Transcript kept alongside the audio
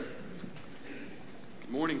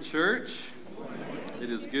Morning, church. It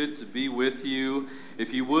is good to be with you.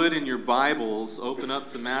 If you would, in your Bibles, open up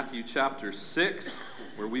to Matthew chapter 6,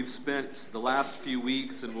 where we've spent the last few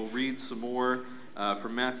weeks, and we'll read some more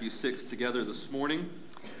from Matthew 6 together this morning.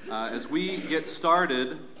 As we get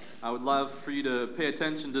started, I would love for you to pay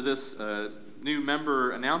attention to this new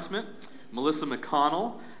member announcement. Melissa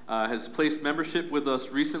McConnell has placed membership with us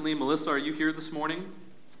recently. Melissa, are you here this morning?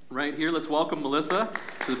 Right here, let's welcome Melissa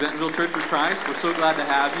to the Bentonville Church of Christ. We're so glad to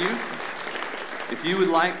have you. If you would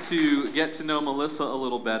like to get to know Melissa a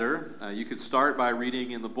little better, you could start by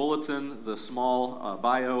reading in the bulletin the small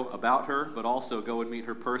bio about her, but also go and meet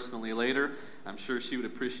her personally later. I'm sure she would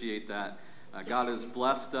appreciate that. God has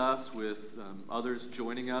blessed us with others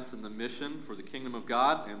joining us in the mission for the kingdom of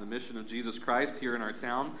God and the mission of Jesus Christ here in our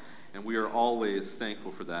town, and we are always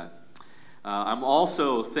thankful for that. I'm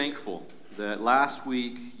also thankful that last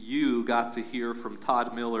week you got to hear from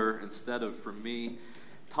Todd Miller instead of from me.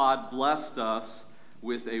 Todd blessed us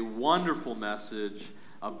with a wonderful message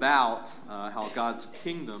about how God's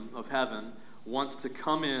kingdom of heaven wants to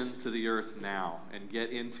come into the earth now and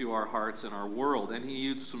get into our hearts and our world. And he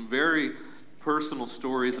used some very personal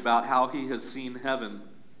stories about how he has seen heaven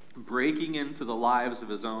breaking into the lives of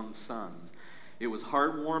his own sons. It was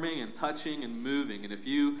heartwarming and touching and moving. And if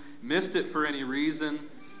you missed it for any reason,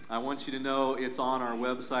 I want you to know it's on our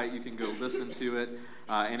website. You can go listen to it.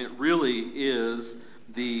 And it really is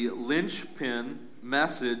the linchpin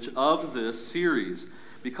message of this series.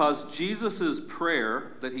 Because Jesus'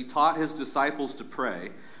 prayer that he taught his disciples to pray,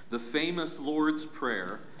 the famous Lord's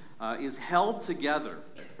Prayer, is held together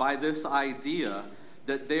by this idea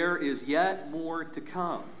that there is yet more to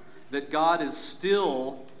come. That God is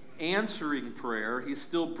still answering prayer. He's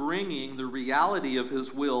still bringing the reality of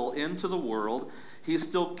his will into the world. He's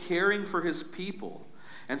still caring for his people.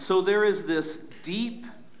 And so there is this deep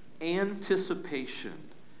anticipation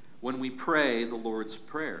when we pray the Lord's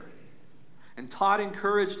Prayer. And Todd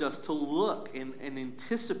encouraged us to look and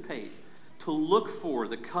anticipate, to look for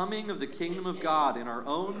the coming of the kingdom of God in our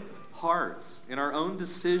own hearts, in our own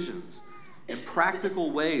decisions, in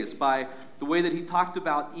practical ways, by the way that he talked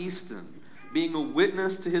about Easton, being a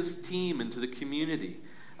witness to his team and to the community,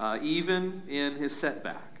 even in his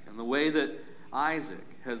setback, and the way that Isaac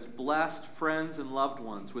has blessed friends and loved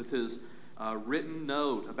ones with his written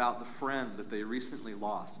note about the friend that they recently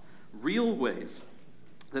lost. Real ways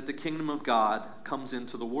that the kingdom of God comes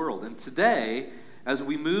into the world. And today, as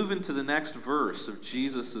we move into the next verse of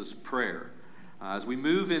Jesus' prayer, as we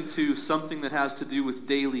move into something that has to do with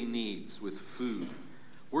daily needs, with food,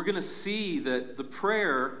 we're going to see that the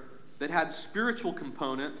prayer that had spiritual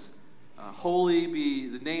components, holy be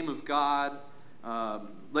the name of God,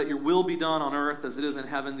 let your will be done on earth as it is in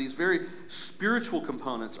heaven. These very spiritual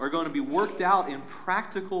components are going to be worked out in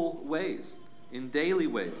practical ways, in daily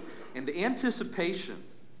ways. And anticipation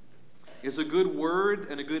is a good word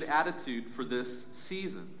and a good attitude for this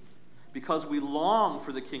season because we long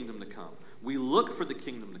for the kingdom to come. We look for the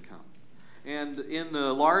kingdom to come. And in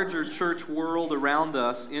the larger church world around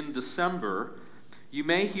us in December, you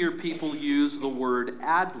may hear people use the word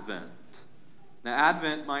Advent. Now,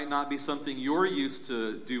 Advent might not be something you're used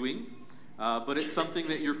to doing, but it's something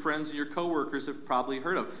that your friends and your coworkers have probably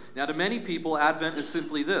heard of. Now, to many people, Advent is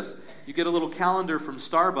simply this. You get a little calendar from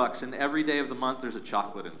Starbucks, and every day of the month there's a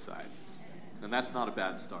chocolate inside. And that's not a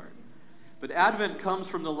bad start. But Advent comes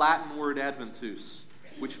from the Latin word adventus,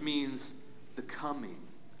 which means the coming.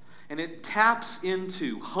 And it taps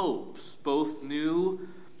into hopes, both new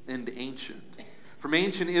and ancient. From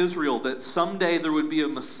ancient Israel, that someday there would be a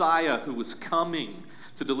Messiah who was coming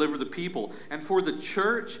to deliver the people. And for the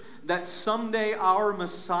church, that someday our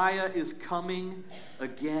Messiah is coming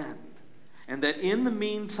again. And that in the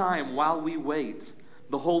meantime, while we wait,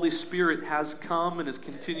 the Holy Spirit has come and is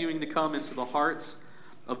continuing to come into the hearts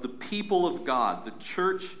of the people of God, the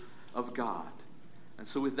church of God. And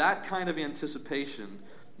so with that kind of anticipation,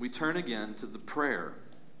 we turn again to the prayer.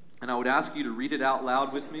 And I would ask you to read it out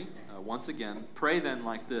loud with me. Once again, pray then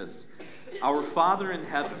like this. Our Father in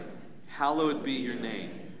heaven, hallowed be your name.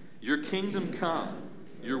 Your kingdom come,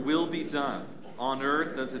 your will be done, on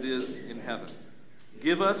earth as it is in heaven.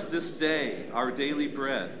 Give us this day our daily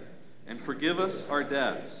bread, and forgive us our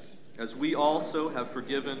debts, as we also have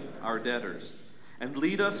forgiven our debtors. And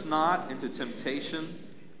lead us not into temptation,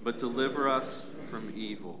 but deliver us from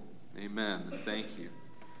evil. Amen. Thank you.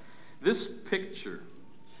 This picture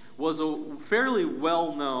was a fairly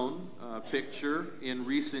well-known picture in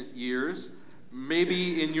recent years.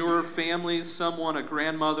 Maybe in your family, someone, a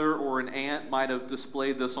grandmother or an aunt, might have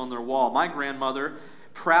displayed this on their wall. My grandmother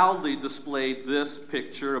proudly displayed this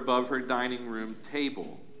picture above her dining room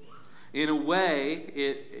table. In a way,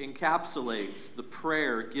 it encapsulates the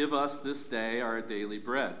prayer, "Give us this day our daily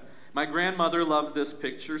bread." My grandmother loved this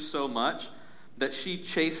picture so much that she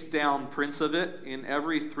chased down prints of it in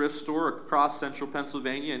every thrift store across central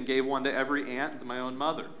Pennsylvania and gave one to every aunt and to my own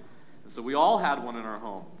mother. And so we all had one in our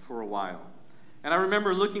home for a while. And I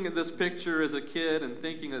remember looking at this picture as a kid and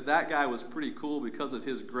thinking that that guy was pretty cool because of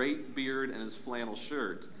his great beard and his flannel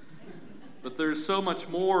shirt. But there's so much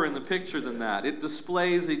more in the picture than that. It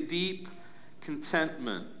displays a deep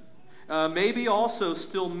contentment, maybe also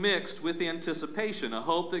still mixed with anticipation, a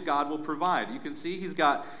hope that God will provide. You can see he's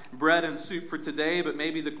got bread and soup for today, but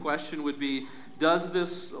maybe the question would be, does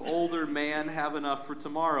this older man have enough for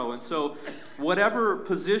tomorrow? And so whatever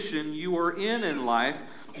position you are in life,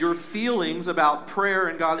 your feelings about prayer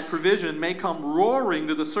and God's provision may come roaring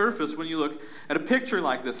to the surface when you look at a picture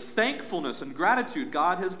like this. Thankfulness and gratitude.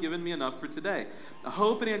 God has given me enough for today. A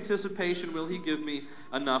hope and anticipation, will he give me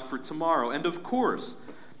enough for tomorrow? And of course,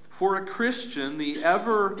 for a Christian, the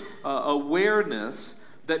ever awareness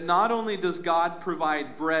that not only does God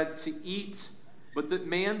provide bread to eat, but that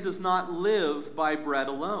man does not live by bread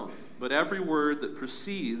alone, but every word that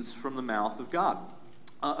proceeds from the mouth of God.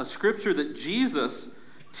 A scripture that Jesus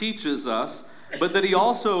teaches us, but that he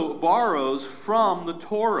also borrows from the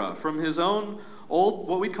Torah, from his own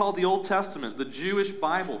what we call the Old Testament, the Jewish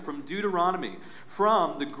Bible, from Deuteronomy,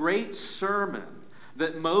 from the great sermon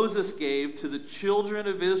that Moses gave to the children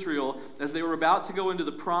of Israel as they were about to go into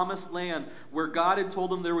the promised land, where God had told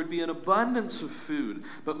them there would be an abundance of food.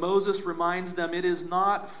 But Moses reminds them, it is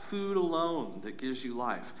not food alone that gives you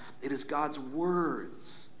life. It is God's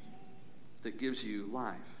words that gives you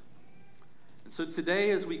life. And so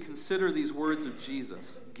today, as we consider these words of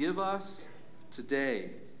Jesus, give us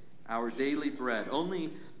today our daily bread.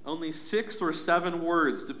 Only 6 or 7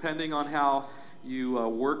 words, depending on how you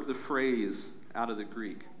work the phrase out of the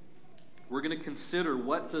Greek. We're going to consider,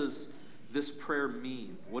 what does this prayer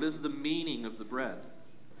mean? What is the meaning of the bread?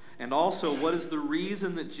 And also, what is the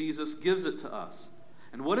reason that Jesus gives it to us?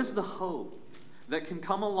 And what is the hope that can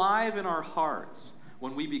come alive in our hearts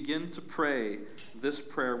when we begin to pray this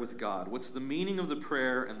prayer with God? What's the meaning of the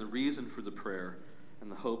prayer and the reason for the prayer and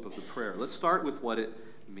the hope of the prayer? Let's start with what it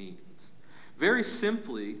means. Very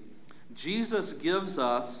simply, Jesus gives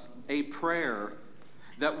us a prayer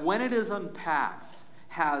that, when it is unpacked,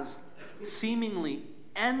 has seemingly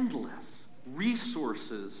endless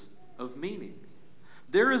resources of meaning.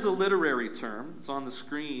 There is a literary term, it's on the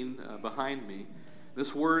screen behind me.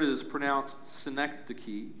 This word is pronounced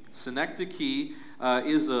synecdoche. Synecdoche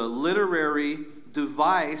is a literary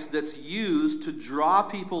device that's used to draw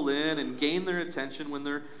people in and gain their attention when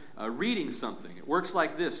they're reading something. It works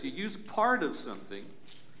like this. You use part of something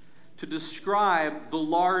to describe the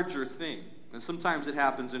larger thing. And sometimes it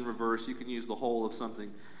happens in reverse. You can use the whole of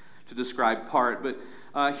something to describe part. But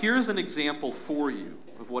here's an example for you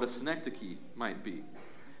of what a synecdoche might be.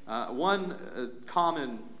 One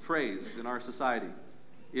common phrase in our society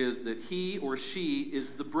is that he or she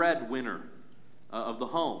is the breadwinner of the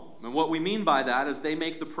home. And what we mean by that is they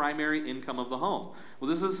make the primary income of the home. Well,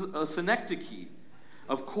 this is a synecdoche.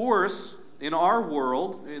 Of course, in our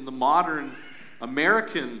world, in the modern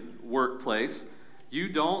American workplace, you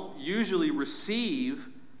don't usually receive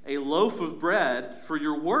a loaf of bread for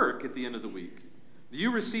your work at the end of the week.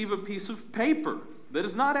 You receive a piece of paper that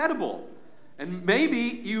is not edible. And maybe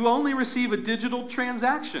you only receive a digital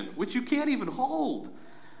transaction, which you can't even hold.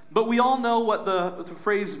 But we all know what the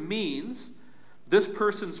phrase means. This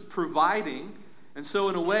person's providing, and so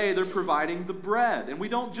in a way they're providing the bread. And we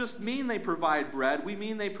don't just mean they provide bread, we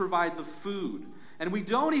mean they provide the food. And we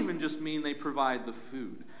don't even just mean they provide the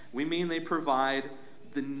food. We mean they provide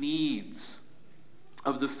the needs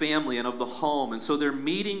of the family and of the home. And so they're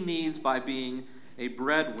meeting needs by being a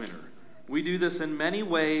breadwinner. We do this in many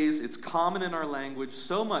ways. It's common in our language,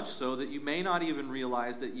 so much so that you may not even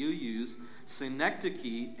realize that you use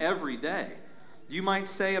synecdoche every day. You might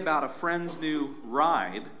say about a friend's new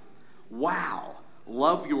ride, "Wow,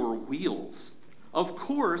 love your wheels." Of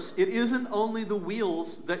course, it isn't only the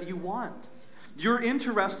wheels that you want. You're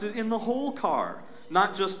interested in the whole car,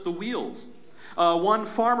 not just the wheels. One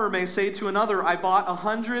farmer may say to another, "I bought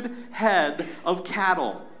 100 head of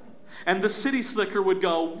cattle." And the city slicker would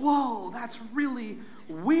go, "Whoa, that's really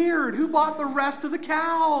weird. Who bought the rest of the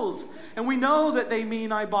cows?" And we know that they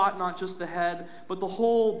mean, I bought not just the head, but the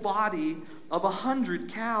whole body of 100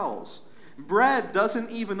 cows. Bread doesn't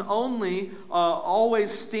even only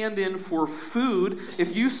always stand in for food.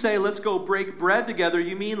 If you say, let's go break bread together,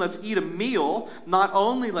 you mean let's eat a meal. Not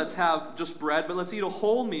only let's have just bread, but let's eat a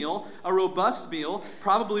whole meal, a robust meal,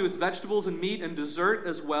 probably with vegetables and meat and dessert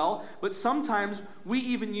as well. But sometimes we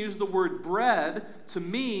even use the word bread to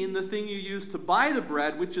mean the thing you use to buy the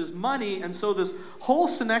bread, which is money. And so this whole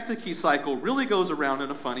synecdoche cycle really goes around in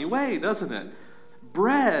a funny way, doesn't it?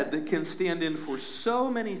 Bread can stand in for so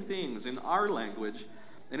many things in our language,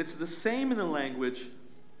 and it's the same in the language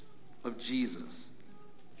of Jesus.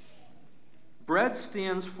 Bread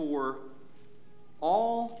stands for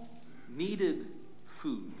all needed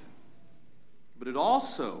food, but it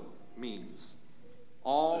also means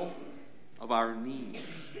all of our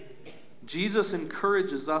needs. Jesus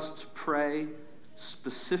encourages us to pray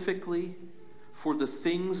specifically for the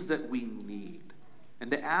things that we need, and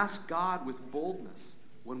to ask God with boldness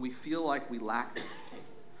when we feel like we lack them.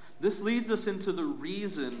 This leads us into the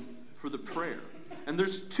reason for the prayer. And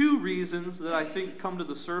there's two reasons that I think come to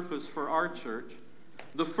the surface for our church.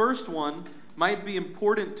 The first one might be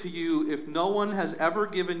important to you if no one has ever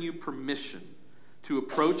given you permission to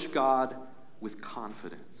approach God with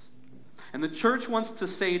confidence. And the church wants to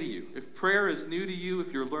say to you, if prayer is new to you,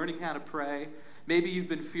 if you're learning how to pray, maybe you've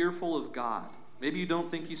been fearful of God. Maybe you don't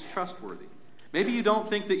think He's trustworthy. Maybe you don't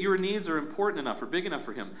think that your needs are important enough or big enough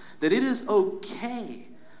for Him, that it is okay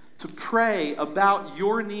to pray about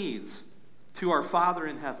your needs to our Father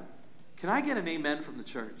in heaven. Can I get an amen from the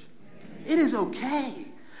church? It is okay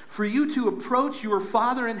for you to approach your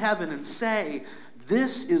Father in heaven and say,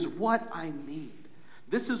 this is what I need.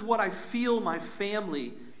 This is what I feel my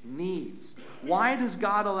family needs. Why does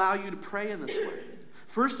God allow you to pray in this way?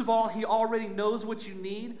 First of all, He already knows what you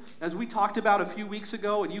need. As we talked about a few weeks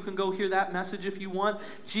ago, and you can go hear that message if you want,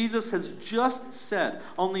 Jesus has just said,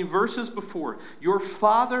 only verses before, your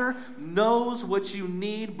Father knows what you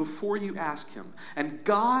need before you ask Him. And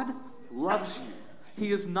God loves you.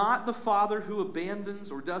 He is not the Father who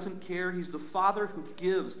abandons or doesn't care. He's the Father who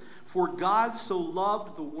gives. For God so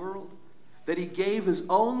loved the world that He gave His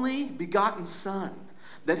only begotten Son,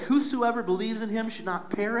 that whosoever believes in Him should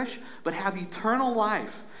not perish, but have eternal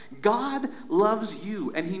life. God loves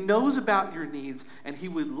you, and He knows about your needs, and He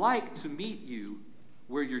would like to meet you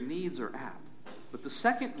where your needs are at. But the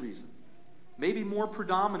second reason, maybe more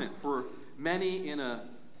predominant for many in a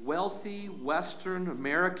wealthy, Western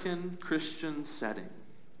American Christian setting,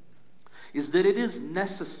 is that it is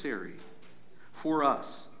necessary for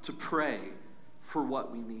us to pray for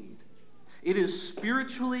what we need. It is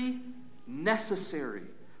spiritually necessary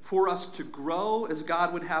for us to grow as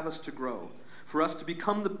God would have us to grow, for us to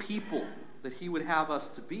become the people that He would have us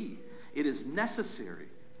to be. It is necessary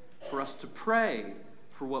for us to pray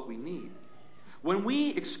for what we need. When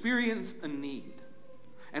we experience a need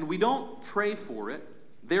and we don't pray for it,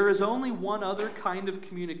 there is only one other kind of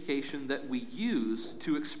communication that we use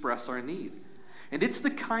to express our need. And it's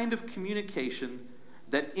the kind of communication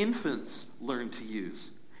that infants learn to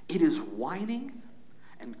use. It is whining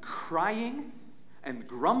and crying and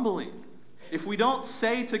grumbling. If we don't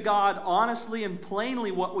say to God honestly and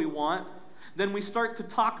plainly what we want, then we start to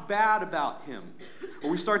talk bad about Him.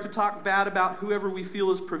 Or we start to talk bad about whoever we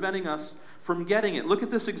feel is preventing us from getting it. Look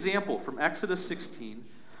at this example from Exodus 16.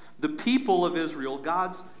 The people of Israel,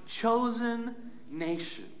 God's chosen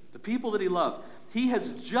nation, the people that He loved, He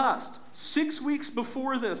has just 6 weeks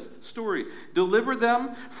before this story delivered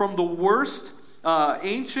them from the worst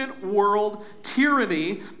ancient world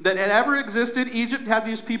tyranny that had ever existed. Egypt had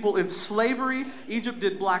these people in slavery. Egypt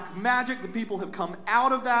did black magic. The people have come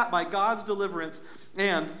out of that by God's deliverance.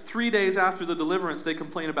 And 3 days after the deliverance, they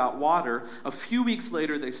complain about water. A few weeks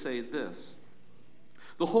later, they say this.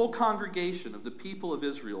 The whole congregation of the people of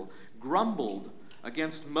Israel grumbled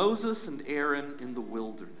against Moses and Aaron in the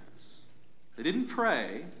wilderness. They didn't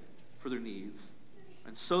pray for their needs,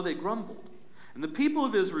 and so they grumbled. And the people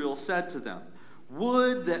of Israel said to them,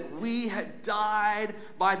 would that we had died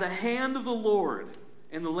by the hand of the Lord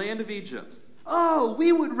in the land of Egypt. Oh,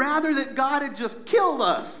 we would rather that God had just killed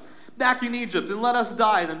us back in Egypt and let us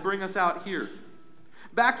die than bring us out here.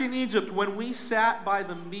 Back in Egypt, when we sat by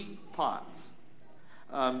the meat pots.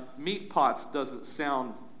 Meat pots doesn't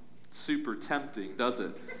sound super tempting, does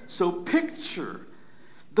it? So picture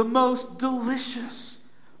the most delicious,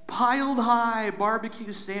 piled high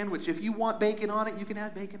barbecue sandwich. If you want bacon on it, you can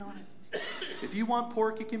have bacon on it. If you want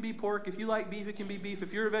pork, it can be pork. If you like beef, it can be beef.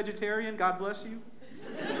 If you're a vegetarian, God bless you.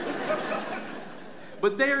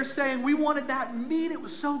 But they are saying, we wanted that meat. It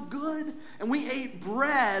was so good. And we ate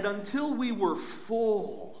bread until we were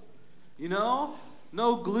full. You know?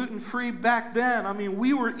 No gluten-free back then. I mean,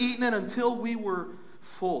 we were eating it until we were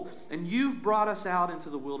full. And you've brought us out into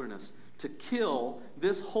the wilderness to kill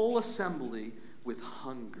this whole assembly with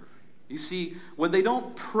hunger. You see, when they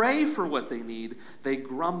don't pray for what they need, they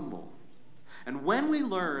grumble. And when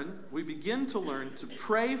we begin to learn to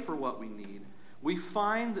pray for what we need, we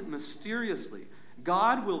find that mysteriously,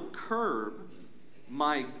 God will curb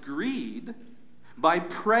my greed by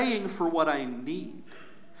praying for what I need.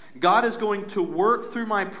 God is going to work through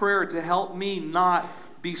my prayer to help me not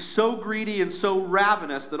be so greedy and so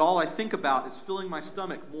ravenous that all I think about is filling my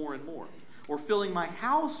stomach more and more, or filling my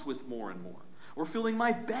house with more and more, or filling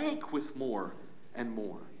my bank with more and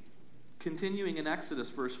more. Continuing in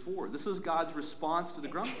Exodus verse 4, this is God's response to the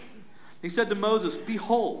grumbling. He said to Moses,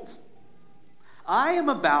 "Behold, I am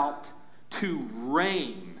about to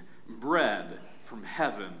rain bread from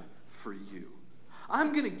heaven for you."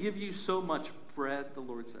 I'm going to give you so much bread, the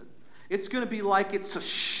Lord said. It's going to be like it's a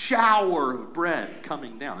shower of bread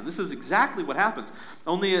coming down. And this is exactly what happens.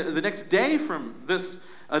 Only the next day from this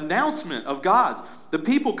announcement of God's, the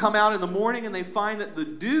people come out in the morning and they find that the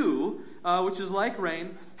dew, which is like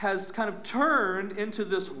rain, has kind of turned into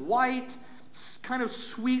this white, kind of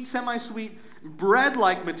sweet, semi-sweet,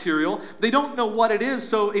 bread-like material. They don't know what it is,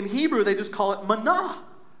 so in Hebrew they just call it manna,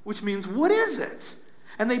 which means, what is it?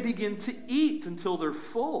 And they begin to eat until they're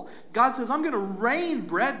full. God says, I'm going to rain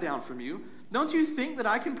bread down from you. Don't you think that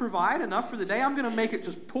I can provide enough for the day? I'm going to make it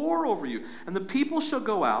just pour over you. And the people shall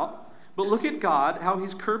go out, but look at God, how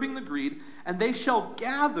he's curbing the greed, and they shall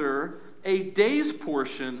gather a day's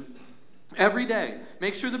portion every day.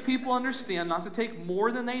 Make sure the people understand not to take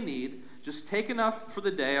more than they need. Just take enough for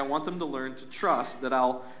the day. I want them to learn to trust that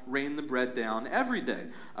I'll rain the bread down every day.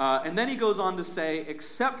 And then he goes on to say,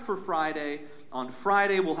 except for Friday, on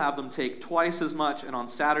Friday we'll have them take twice as much, and on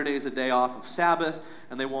Saturday is a day off of Sabbath,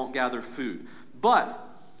 and they won't gather food. But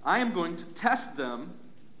I am going to test them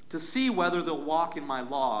to see whether they'll walk in my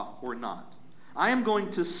law or not. I am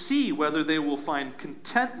going to see whether they will find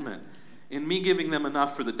contentment in me giving them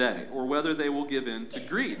enough for the day, or whether they will give in to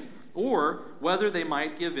greed, or whether they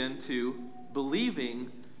might give in to believing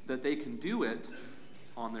that they can do it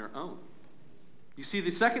on their own. You see,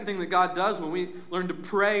 the second thing that God does when we learn to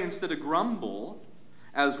pray instead of grumble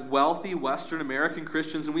as wealthy Western American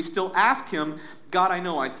Christians, and we still ask him, God,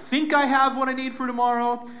 I think I have what I need for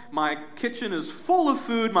tomorrow. My kitchen is full of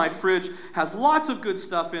food. My fridge has lots of good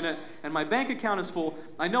stuff in it, and my bank account is full.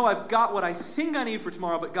 I know I've got what I think I need for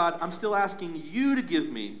tomorrow, but God, I'm still asking you to give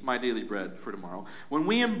me my daily bread for tomorrow. When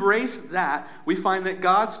we embrace that, we find that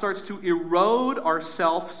God starts to erode our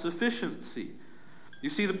self-sufficiency. You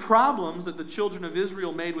see, the problems that the children of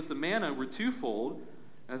Israel made with the manna were twofold.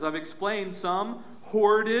 As I've explained, some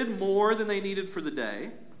hoarded more than they needed for the day.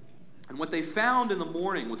 And what they found in the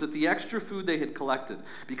morning was that the extra food they had collected,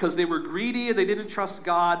 because they were greedy and they didn't trust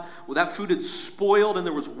God, well, that food had spoiled and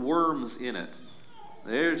there was worms in it.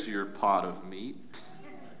 There's your pot of meat.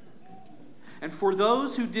 And for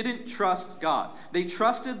those who didn't trust God, they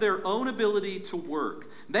trusted their own ability to work.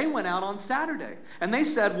 They went out on Saturday and they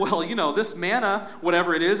said, well, this manna,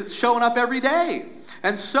 whatever it is, it's showing up every day.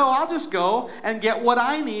 And so I'll just go and get what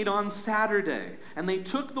I need on Saturday. And they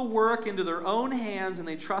took the work into their own hands and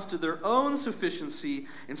they trusted their own sufficiency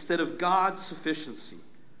instead of God's sufficiency.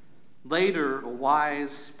 Later, a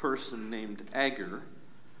wise person named Agur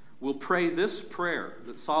will pray this prayer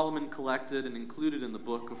that Solomon collected and included in the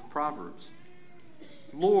book of Proverbs.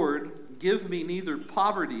 Lord, give me neither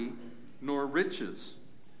poverty nor riches.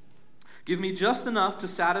 Give me just enough to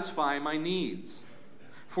satisfy my needs.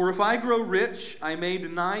 For if I grow rich, I may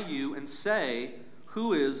deny you and say,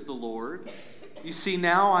 who is the Lord? You see,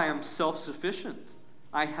 now I am self-sufficient.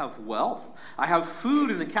 I have wealth. I have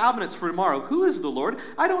food in the cabinets for tomorrow. Who is the Lord?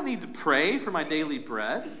 I don't need to pray for my daily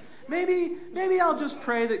bread. Maybe I'll just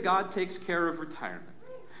pray that God takes care of retirement.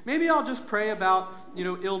 Maybe I'll just pray about,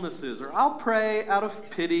 illnesses, or I'll pray out of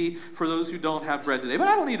pity for those who don't have bread today. But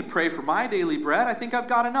I don't need to pray for my daily bread. I think I've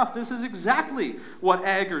got enough. This is exactly what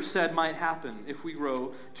Agur said might happen if we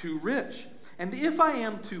grow too rich. And if I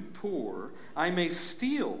am too poor, I may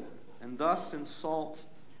steal and thus insult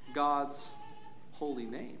God's holy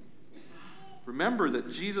name. Remember that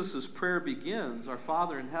Jesus' prayer begins, our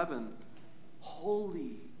Father in heaven,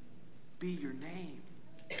 holy be your name.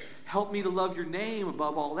 Help me to love your name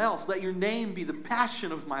above all else. Let your name be the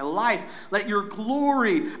passion of my life. Let your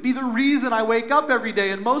glory be the reason I wake up every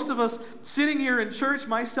day. And most of us sitting here in church,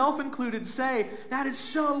 myself included, say, that is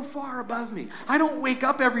so far above me. I don't wake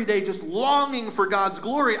up every day just longing for God's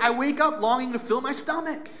glory. I wake up longing to fill my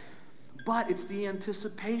stomach. But it's the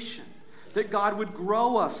anticipation that God would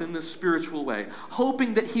grow us in this spiritual way,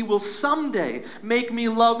 hoping that he will someday make me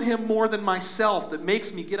love him more than myself, that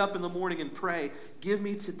makes me get up in the morning and pray, give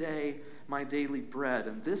me today my daily bread.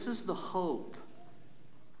 And this is the hope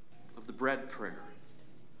of the bread prayer.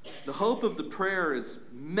 The hope of the prayer is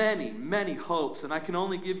many, many hopes, and I can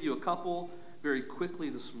only give you a couple very quickly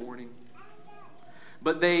this morning.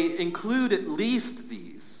 But they include at least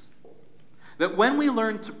these, that when we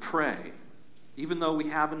learn to pray, even though we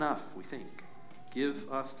have enough, we think,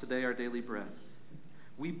 give us today our daily bread,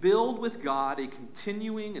 we build with God a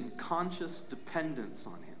continuing and conscious dependence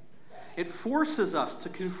on him. It forces us to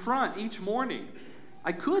confront each morning,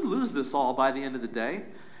 I could lose this all by the end of the day.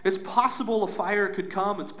 It's possible a fire could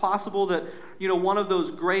come. It's possible that, one of those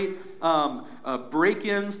great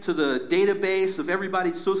break-ins to the database of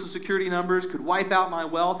everybody's Social Security numbers could wipe out my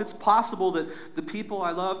wealth. It's possible that the people I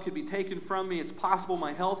love could be taken from me. It's possible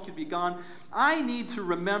my health could be gone. I need to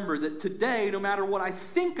remember that today, no matter what I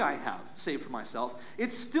think I have saved for myself,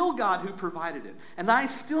 it's still God who provided it. And I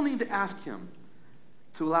still need to ask him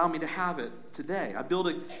to allow me to have it today. I build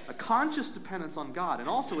a conscious dependence on God and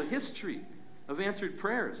also a history of answered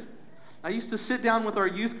prayers. I used to sit down with our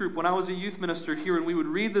youth group when I was a youth minister here, and we would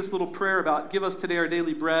read this little prayer about give us today our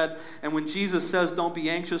daily bread, and when Jesus says don't be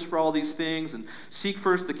anxious for all these things and seek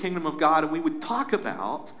first the kingdom of God, and we would talk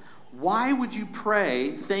about why would you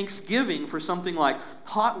pray thanksgiving for something like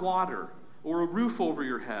hot water or a roof over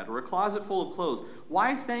your head or a closet full of clothes.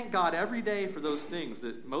 Why thank God every day for those things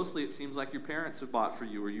that mostly it seems like your parents have bought for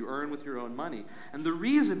you or you earn with your own money? And the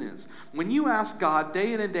reason is, when you ask God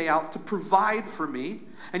day in and day out to provide for me,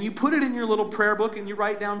 and you put it in your little prayer book and you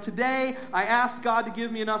write down, today I asked God to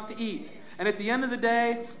give me enough to eat. And at the end of the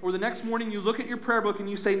day or the next morning you look at your prayer book and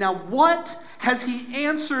you say, now what has he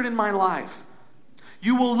answered in my life?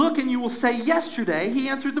 You will look and you will say, yesterday he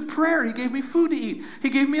answered the prayer. He gave me food to eat. He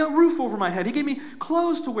gave me a roof over my head. He gave me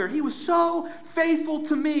clothes to wear. He was so faithful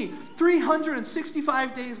to me.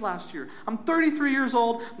 365 days last year. I'm 33 years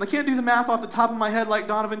old. And I can't do the math off the top of my head like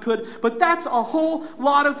Donovan could, but that's a whole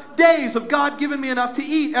lot of days of God giving me enough to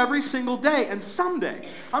eat every single day. And someday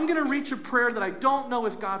I'm going to reach a prayer that I don't know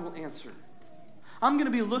if God will answer. I'm going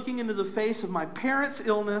to be looking into the face of my parents'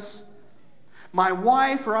 illness. My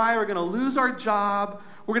wife or I are going to lose our job.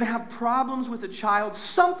 We're going to have problems with a child.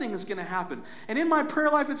 Something is going to happen. And in my prayer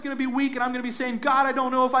life, it's going to be weak, and I'm going to be saying, God, I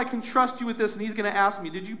don't know if I can trust you with this. And he's going to ask me,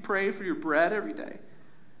 did you pray for your bread every day?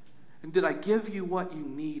 And did I give you what you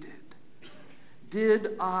needed?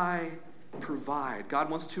 Did I provide? God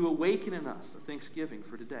wants to awaken in us a thanksgiving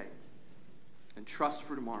for today and trust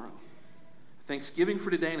for tomorrow. Thanksgiving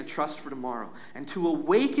for today and a trust for tomorrow. And to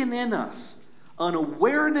awaken in us an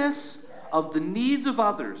awareness of the needs of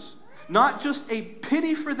others, not just a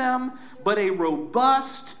pity for them, but a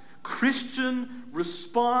robust Christian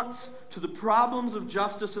response to the problems of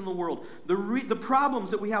justice in the world. The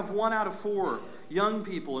problems that we have 1 out of 4 young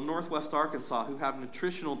people in Northwest Arkansas who have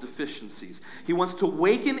nutritional deficiencies. He wants to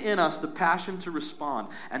awaken in us the passion to respond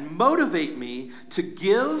and motivate me to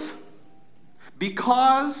give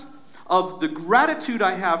because of the gratitude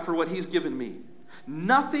I have for what he's given me.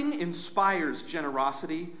 Nothing inspires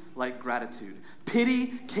generosity like gratitude. Pity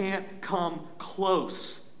can't come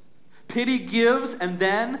close. Pity gives, and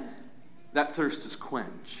then that thirst is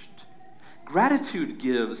quenched. Gratitude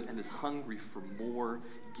gives and is hungry for more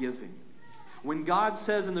giving. When God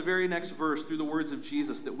says in the very next verse, through the words of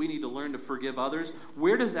Jesus, that we need to learn to forgive others,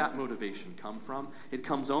 where does that motivation come from? It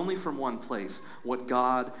comes only from one place, what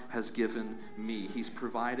God has given me. He's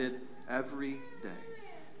provided every day.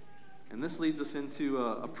 And this leads us into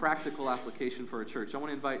a practical application for our church. I want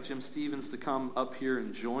to invite Jim Stevens to come up here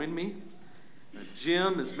and join me.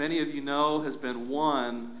 Jim, as many of you know, has been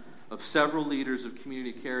one of several leaders of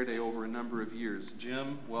Community Care Day over a number of years.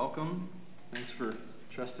 Jim, welcome. Thanks for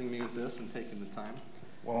trusting me with this and taking the time.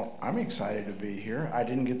 Well, I'm excited to be here. I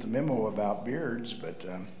didn't get the memo about beards, but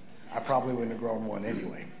I probably wouldn't have grown one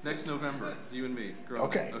anyway. Next November, you and me.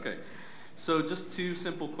 Okay. Okay. So just 2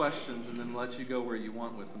 simple questions and then let you go where you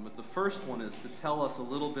want with them. But the first one is to tell us a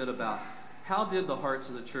little bit about how did the hearts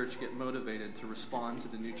of the church get motivated to respond to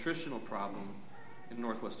the nutritional problem in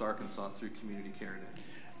Northwest Arkansas through Community Care Day?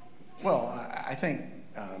 Well, I think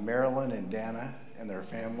Marilyn and Dana and their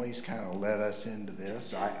families kind of led us into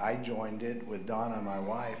this. I joined it with Donna, my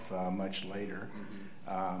wife, much later.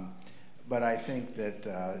 Mm-hmm. But I think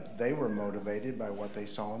that they were motivated by what they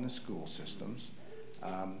saw in the school systems.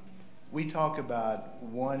 We talk about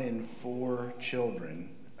 1 in 4 children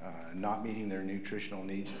not meeting their nutritional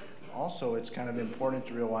needs. Also, it's kind of important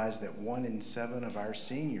to realize that 1 in 7 of our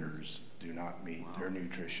seniors do not meet their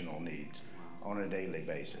nutritional needs on a daily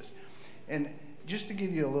basis. And just to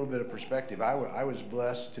give you a little bit of perspective, I was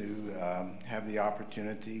blessed to have the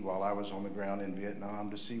opportunity while I was on the ground in Vietnam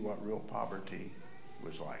to see what real poverty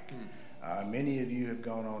was like. Many of you have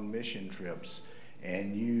gone on mission trips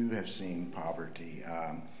and you have seen poverty.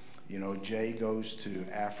 Jay goes to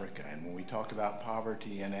Africa, and when we talk about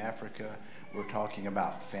poverty in Africa, we're talking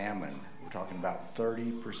about famine. We're talking about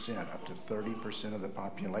 30%, up to 30% of the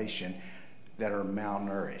population that are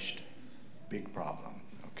malnourished. Big problem,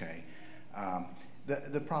 okay?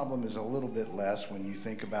 The problem is a little bit less when you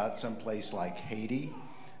think about some place like Haiti.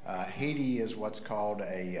 Haiti is what's called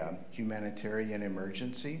a humanitarian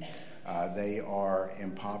emergency. They are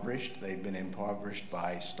impoverished. They've been impoverished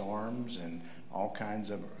by storms and all kinds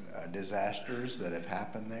of disasters that have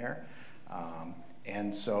happened there.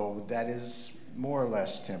 And so that is more or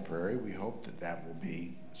less temporary. We hope that will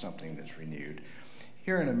be something that's renewed.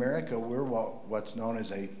 Here in America, we're what's known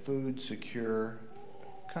as a food secure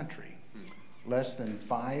country. Less than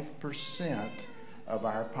 5% of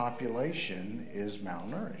our population is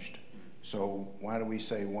malnourished. So why do we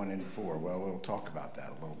say 1 in 4? Well, we'll talk about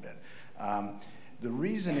that a little bit. The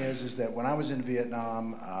reason is that when I was in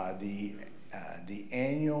Vietnam, the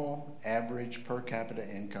annual average per capita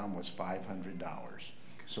income was $500.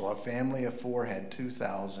 So a family of 4 had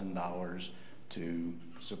 $2,000 to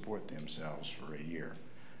support themselves for a year.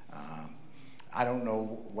 I don't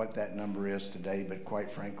know what that number is today, but quite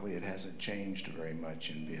frankly, it hasn't changed very much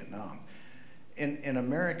in Vietnam. In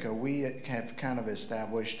America, we have kind of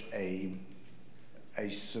established a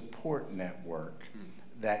support network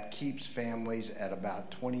that keeps families at about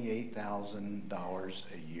 $28,000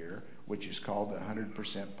 a year, which is called the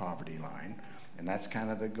 100% poverty line, and that's kind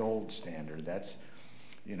of the gold standard. That's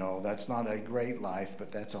not a great life,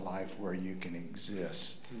 but that's a life where you can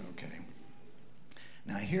exist, okay?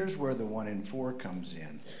 Now, here's where the 1 in 4 comes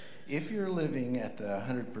in. If you're living at the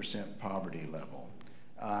 100% poverty level,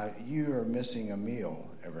 you are missing a meal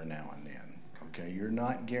every now and then, okay? You're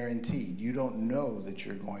not guaranteed. You don't know that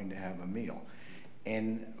you're going to have a meal.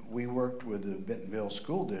 And we worked with the Bentonville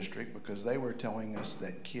School District because they were telling us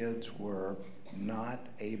that kids were not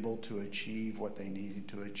able to achieve what they needed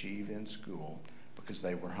to achieve in school because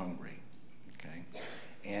they were hungry, okay?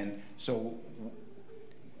 And so,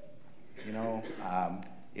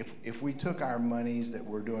 if we took our monies that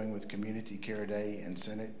we're doing with Community Care Day and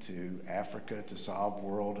sent it to Africa to solve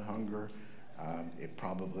world hunger, it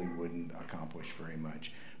probably wouldn't accomplish very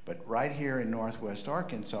much. But right here in Northwest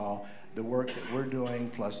Arkansas, the work that we're doing,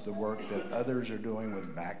 plus the work that others are doing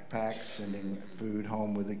with backpacks, sending food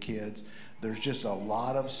home with the kids, there's just a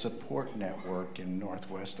lot of support network in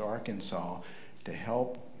Northwest Arkansas to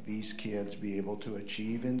help these kids be able to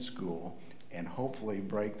achieve in school and hopefully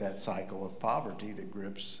break that cycle of poverty that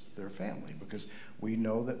grips their family, because we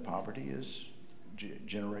know that poverty is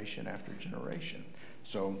generation after generation.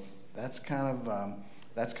 So that's kind of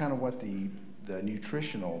what the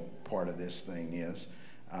nutritional part of this thing is.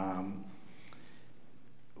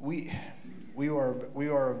 We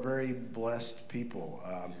are a very blessed people.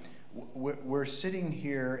 We're sitting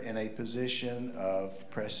here in a position of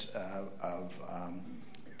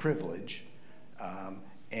privilege.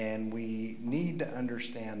 And we need to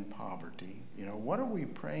understand poverty. What are we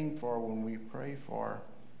praying for when we pray for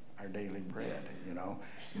our daily bread?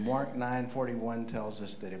 Mark 9:41 tells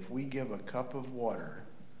us that if we give a cup of water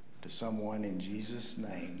to someone in Jesus'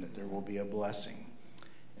 name, that there will be a blessing.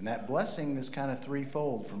 And that blessing is kind of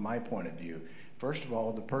threefold from my point of view. First of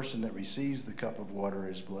all, the person that receives the cup of water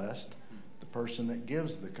is blessed. The person that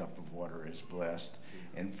gives the cup of water is blessed.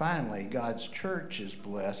 And finally, God's church is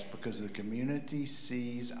blessed because the community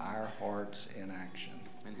sees our hearts in action.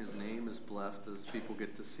 And his name is blessed as people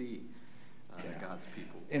get to see God's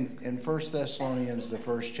people. In 1 Thessalonians, the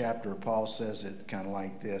first chapter, Paul says it kind of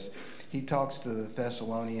like this. He talks to the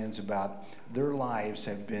Thessalonians about their lives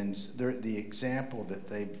have been, the example that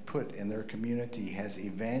they've put in their community has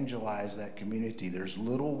evangelized that community. There's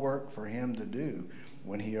little work for him to do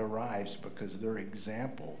when he arrives because their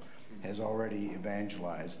example has already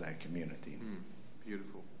evangelized that community.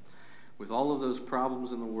 Beautiful. With all of those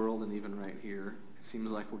problems in the world, and even right here, it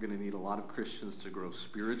seems like we're going to need a lot of Christians to grow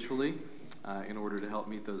spiritually in order to help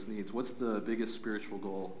meet those needs. What's the biggest spiritual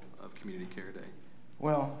goal of Community Care Day?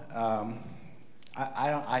 Well,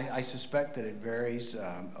 I suspect that it varies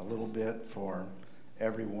a little bit for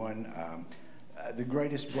everyone. The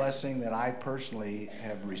greatest blessing that I personally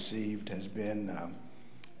have received has been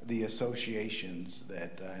the associations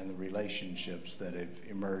that and the relationships that have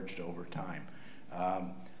emerged over time.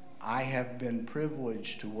 I have been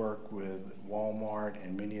privileged to work with Walmart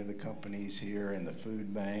and many of the companies here and the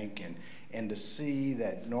food bank and to see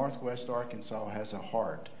that Northwest Arkansas has a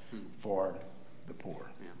heart for the poor.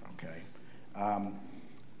 Yeah. Okay.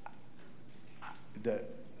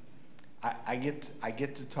 I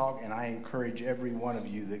get to talk, and I encourage every one of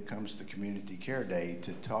you that comes to Community Care Day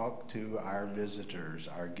to talk to our visitors,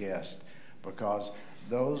 our guests, because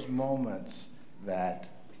those moments that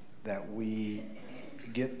we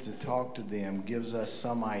get to talk to them gives us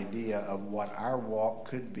some idea of what our walk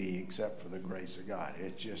could be, except for the grace of God.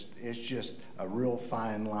 It's just a real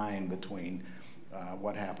fine line between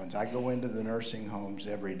what happens. I go into the nursing homes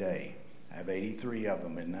every day. I have 83 of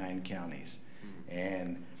them in 9 counties,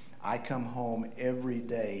 and I come home every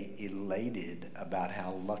day elated about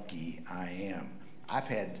how lucky I am. I've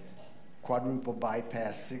had quadruple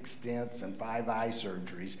bypass, 6 stents, and 5 eye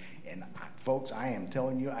surgeries. And folks, I am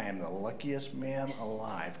telling you, I am the luckiest man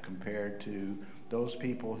alive compared to those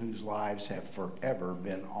people whose lives have forever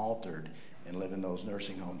been altered and live in those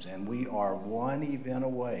nursing homes. And we are one event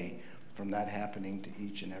away from that happening to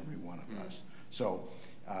each and every one of us. So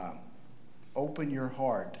open your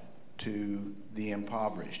heart to the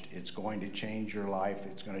impoverished. It's going to change your life.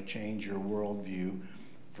 It's going to change your worldview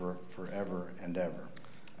for forever and ever.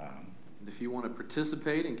 If you want to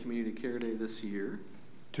participate in Community Care Day this year,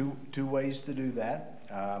 two ways to do that.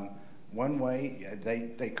 One way,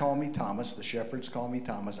 they call me Thomas. The shepherds call me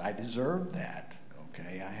Thomas. I deserve that.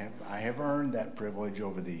 Okay, I have earned that privilege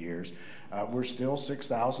over the years. We're still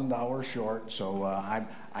 $6,000 short, so I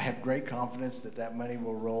have great confidence that money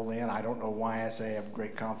will roll in. I don't know why I say I have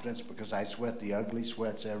great confidence, because I sweat the ugly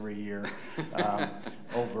sweats every year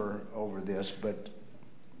over this, but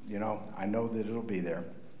I know that it'll be there.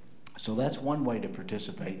 So that's one way to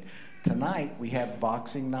participate. Tonight we have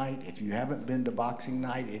Boxing Night. If you haven't been to Boxing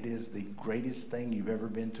Night, it is the greatest thing you've ever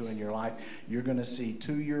been to in your life. You're going to see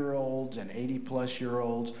 2-year-olds and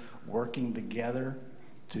 80-plus-year-olds working together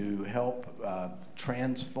to help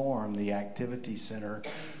transform the activity center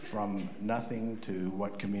from nothing to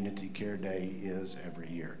what Community Care Day is every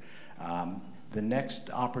year. The next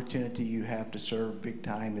opportunity you have to serve big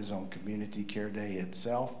time is on Community Care Day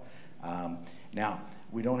itself. Now,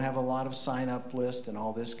 we don't have a lot of sign-up list and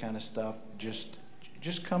all this kind of stuff. Just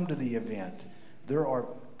come to the event.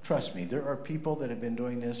 Trust me, there are people that have been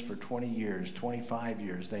doing this for 20 years, 25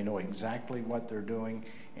 years. They know exactly what they're doing,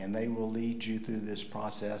 and they will lead you through this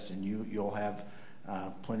process, and you'll have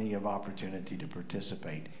plenty of opportunity to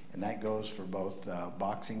participate. And that goes for both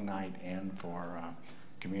Boxing Night and for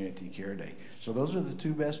Community Care Day. So those are the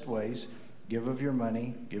 2 best ways. Give of your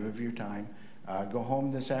money, give of your time. Go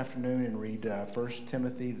home this afternoon and read 1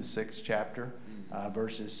 Timothy, the 6th chapter,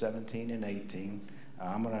 verses 17 and 18.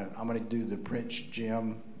 I'm gonna do the Prince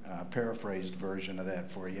Jim paraphrased version of that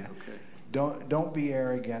for you. Okay. Don't be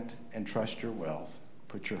arrogant and trust your wealth.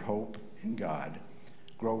 Put your hope in God.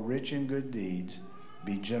 Grow rich in good deeds.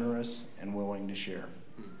 Be generous and willing to share.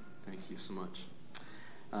 Thank you so much.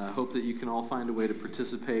 I hope that you can all find a way to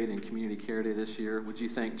participate in Community Care Day this year. Would you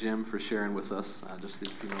thank Jim for sharing with us just these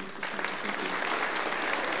few moments this morning? Thank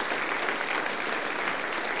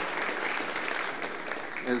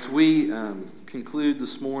you. As we conclude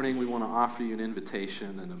this morning, we want to offer you an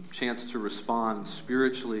invitation and a chance to respond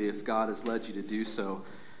spiritually if God has led you to do so.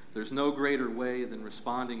 There's no greater way than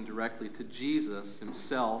responding directly to Jesus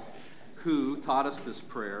himself, who taught us this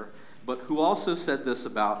prayer, but who also said this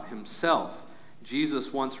about himself.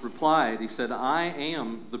 Jesus once replied, he said, "I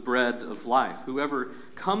am the bread of life. Whoever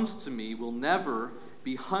comes to me will never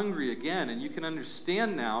be hungry again." And you can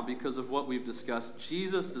understand now, because of what we've discussed,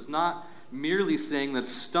 Jesus is not merely saying that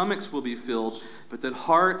stomachs will be filled, but that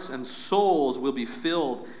hearts and souls will be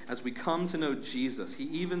filled as we come to know Jesus. He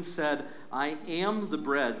even said, "I am the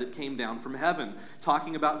bread that came down from heaven."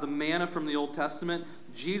 Talking about the manna from the Old Testament,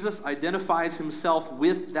 Jesus identifies himself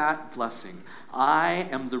with that blessing. I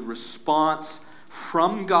am the response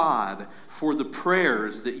from God for the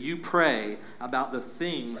prayers that you pray about the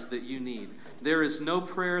things that you need. There is no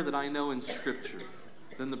prayer that I know in Scripture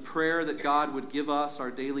than the prayer that God would give us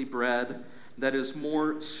our daily bread, that is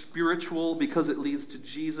more spiritual because it leads to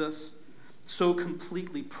Jesus, so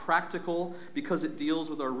completely practical because it deals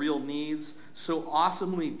with our real needs, so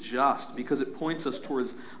awesomely just because it points us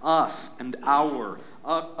towards us and our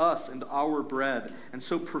bread, and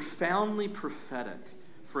so profoundly prophetic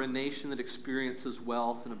for a nation that experiences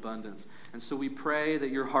wealth and abundance. And so we pray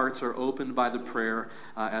that your hearts are opened by the prayer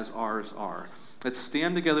as ours are. Let's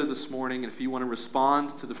stand together this morning, and if you want to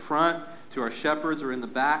respond to the front, to our shepherds, or in the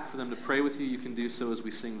back for them to pray with you, you can do so as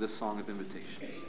we sing this song of invitation.